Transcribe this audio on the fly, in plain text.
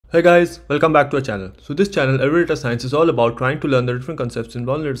Hey guys, welcome back to our channel. So this channel, Every Data Science, is all about trying to learn the different concepts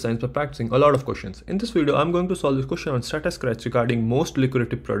involved in data science by practicing a lot of questions. In this video, I'm going to solve this question on status scratch regarding most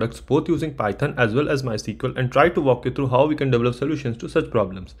liquidative products, both using Python as well as MySQL, and try to walk you through how we can develop solutions to such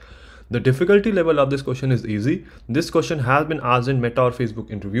problems. The difficulty level of this question is easy. This question has been asked in Meta or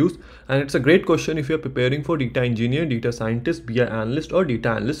Facebook interviews, and it's a great question if you're preparing for data engineer, data scientist, BI analyst, or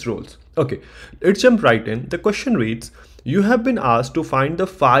data analyst roles. Okay, let's jump right in. The question reads, you have been asked to find the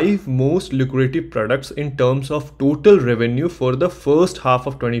 5 most lucrative products in terms of total revenue for the first half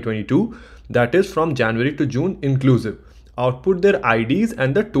of 2022, that is from January to June inclusive. Output their IDs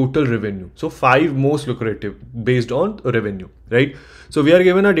and the total revenue. So 5 most lucrative based on revenue, right? So we are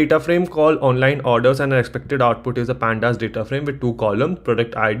given a data frame called online orders, and our expected output is a pandas data frame with 2 columns,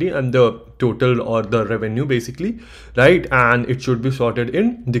 product ID and the total or the revenue basically, right? And it should be sorted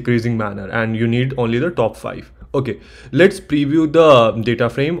in decreasing manner, and you need only the top 5. Okay, let's preview the data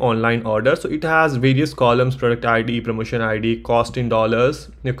frame online order. So it has various columns: product ID, promotion ID, cost in dollars,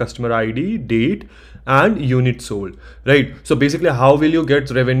 your customer ID, date, and unit sold, right? So basically, how will you get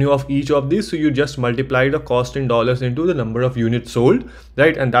revenue of each of these? So you just multiply the cost in dollars into the number of units sold,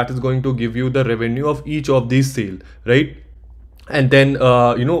 right? And that is going to give you the revenue of each of these sale, right? And then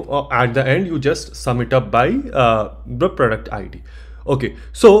at the end you just sum it up by the product ID. Okay,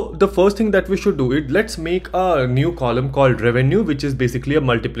 so the first thing that we should do is let's make a new column called revenue, which is basically a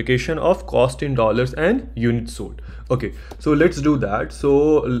multiplication of cost in dollars and units sold. Okay, so let's do that.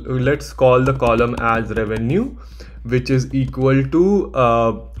 So let's call the column as revenue, which is equal to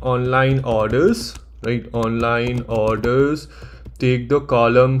online orders, right? Online orders. Take the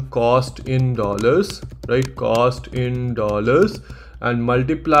column cost in dollars, right? Cost in dollars, and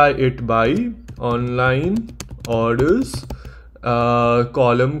multiply it by online orders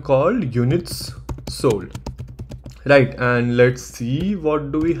column called units sold, right? And let's see,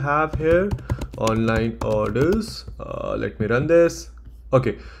 what do we have here? Online orders. Let me run this.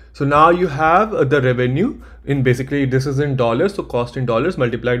 Okay, so now you have the revenue in, basically this is in dollars, so cost in dollars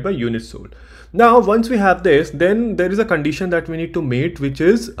multiplied by units sold. Now once we have this, then there is a condition that we need to meet, which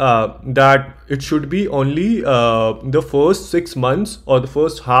is that it should be only the first 6 months or the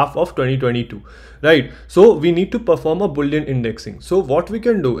first half of 2022, right? So we need to perform a Boolean indexing. So what we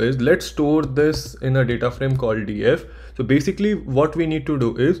can do is, let's store this in a data frame called df. So basically what we need to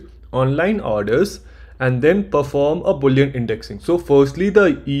do is online orders and then perform a Boolean indexing. So firstly,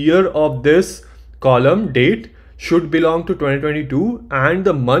 the year of this column, date, should belong to 2022, and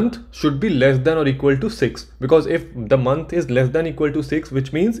the month should be less than or equal to 6, because if the month is less than equal to 6,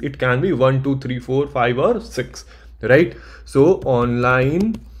 which means it can be 1, 2, 3, 4, 5 or 6, right? So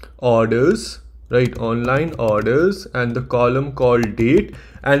online orders, right? Online orders and the column called date,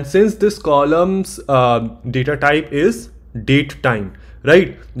 and since this column's data type is date time,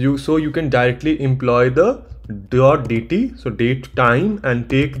 right? You can directly employ the .dt, so date time, and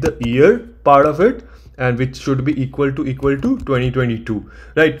take the year part of it, and which should be equal to 2022,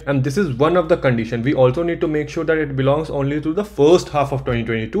 right? And this is one of the condition. We also need to make sure that it belongs only to the first half of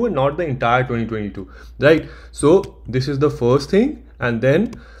 2022 and not the entire 2022, right? So this is the first thing, and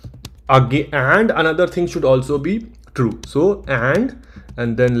then again, and another thing should also be true. So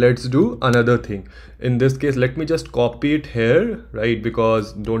and then let's do another thing. In this case, let me just copy it here, right?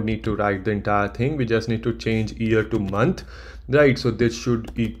 Because don't need to write the entire thing, we just need to change year to month, right? So this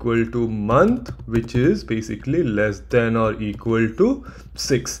should equal to month, which is basically less than or equal to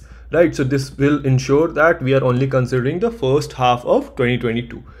 6, right? So this will ensure that we are only considering the first half of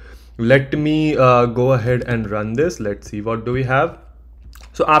 2022. Let me go ahead and run this. Let's see, what do we have?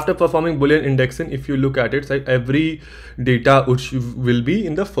 So after performing Boolean indexing, if you look at it, like every data which will be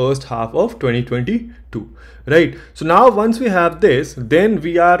in the first half of 2022, right? So now once we have this, then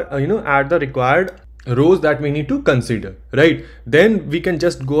we are at the required rows that we need to consider, right? Then we can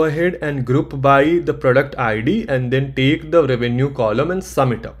just go ahead and group by the product ID and then take the revenue column and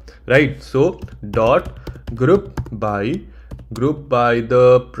sum it up, right? So dot group by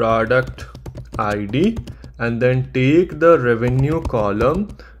the product ID, and then take the revenue column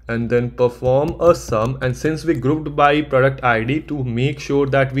and then perform a sum. And since we grouped by product ID, to make sure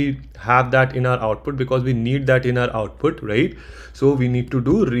that we have that in our output, because we need that in our output, right? So we need to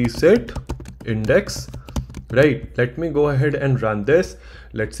do reset index, right? Let me go ahead and run this.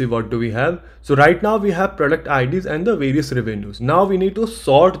 Let's see, what do we have? So right now we have product IDs and the various revenues. Now we need to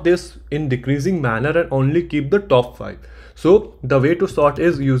sort this in decreasing manner and only keep the top 5. So the way to sort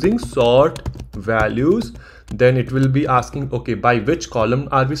is using sort values. Then it will be asking, okay, by which column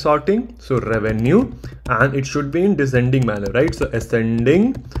are we sorting? So revenue, and it should be in descending manner, right? So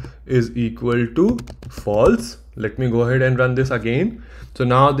ascending is equal to false, Let me go ahead and run this again. So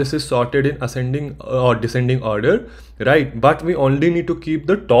now this is sorted in ascending or descending order, right? But we only need to keep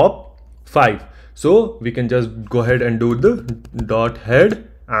the top 5. So we can just go ahead and do the dot head,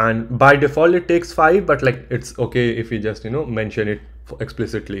 and by default it takes 5, but like it's okay if we just mention it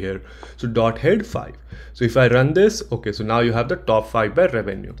explicitly here. So dot head 5. So if I run this, okay, so now you have the top 5 by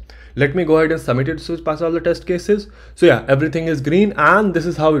revenue. Let me go ahead and submit it to pass all the test cases. So yeah, everything is green, and this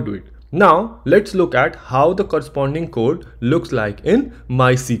is how we do it. Now let's look at how the corresponding code looks like in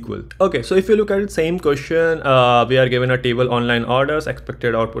MySQL. Okay, so if you look at it, same question, we are given a table online orders,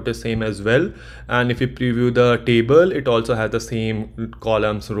 expected output is same as well. And if you preview the table, it also has the same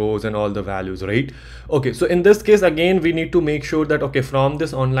columns, rows, and all the values, right? Okay, so in this case, again, we need to make sure that, okay, from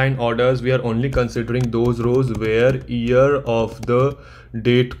this online orders, we are only considering those rows where year of the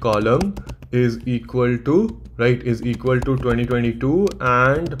date column is equal to, right, is equal to 2022,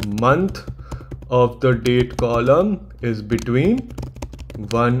 and month of the date column is between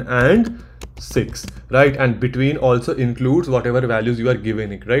 1 and 6, right? And between also includes whatever values you are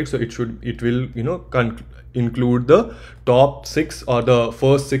giving it, right? So it will include the top 6 or the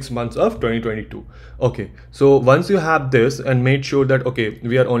first 6 months of 2022. Okay, so once you have this and made sure that, okay,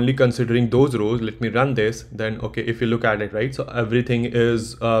 we are only considering those rows, let me run this. Then okay, if you look at it, right, so everything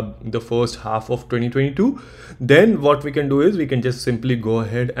is the first half of 2022. Then what we can do is we can just simply go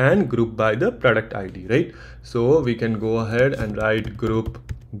ahead and group by the product ID, right? So we can go ahead and write group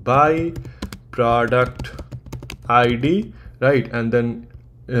by product ID, right? And then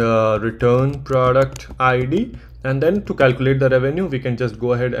return product ID, and then to calculate the revenue, we can just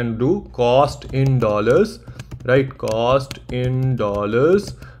go ahead and do cost in dollars, right? Cost in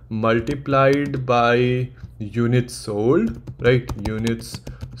dollars multiplied by units sold, right? Units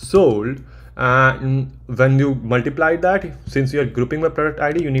sold. And when you multiply that, since you are grouping by product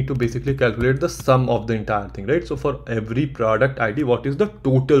ID, you need to basically calculate the sum of the entire thing, right? So for every product ID, what is the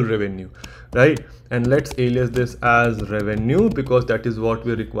total revenue, right? And let's alias this as revenue, because that is what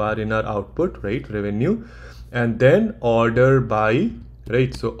we require in our output, right? Revenue. And then order by,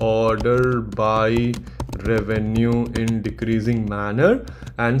 right? So order by revenue in decreasing manner.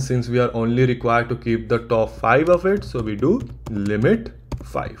 And since we are only required to keep the top 5 of it, so we do limit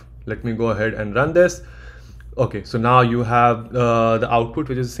 5. Let me go ahead and run this. Okay, so now you have the output,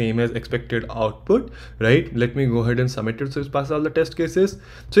 which is same as expected output, right? Let me go ahead and submit it so it passes all the test cases.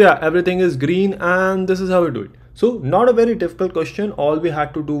 So yeah, everything is green, and this is how we do it. So not a very difficult question. All we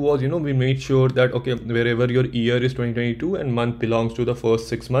had to do was, we made sure that, okay, wherever your year is 2022 and month belongs to the first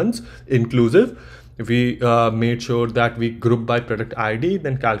 6 months inclusive, we made sure that we group by product ID,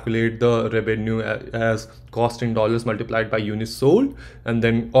 then calculate the revenue as cost in dollars multiplied by units sold, and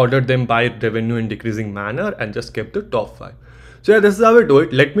then ordered them by revenue in decreasing manner, and just kept the top 5. So yeah, this is how we do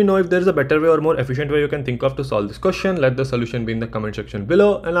it. Let me know if there is a better way or more efficient way you can think of to solve this question. Let the solution be in the comment section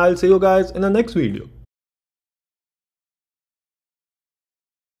below, and I'll see you guys in the next video.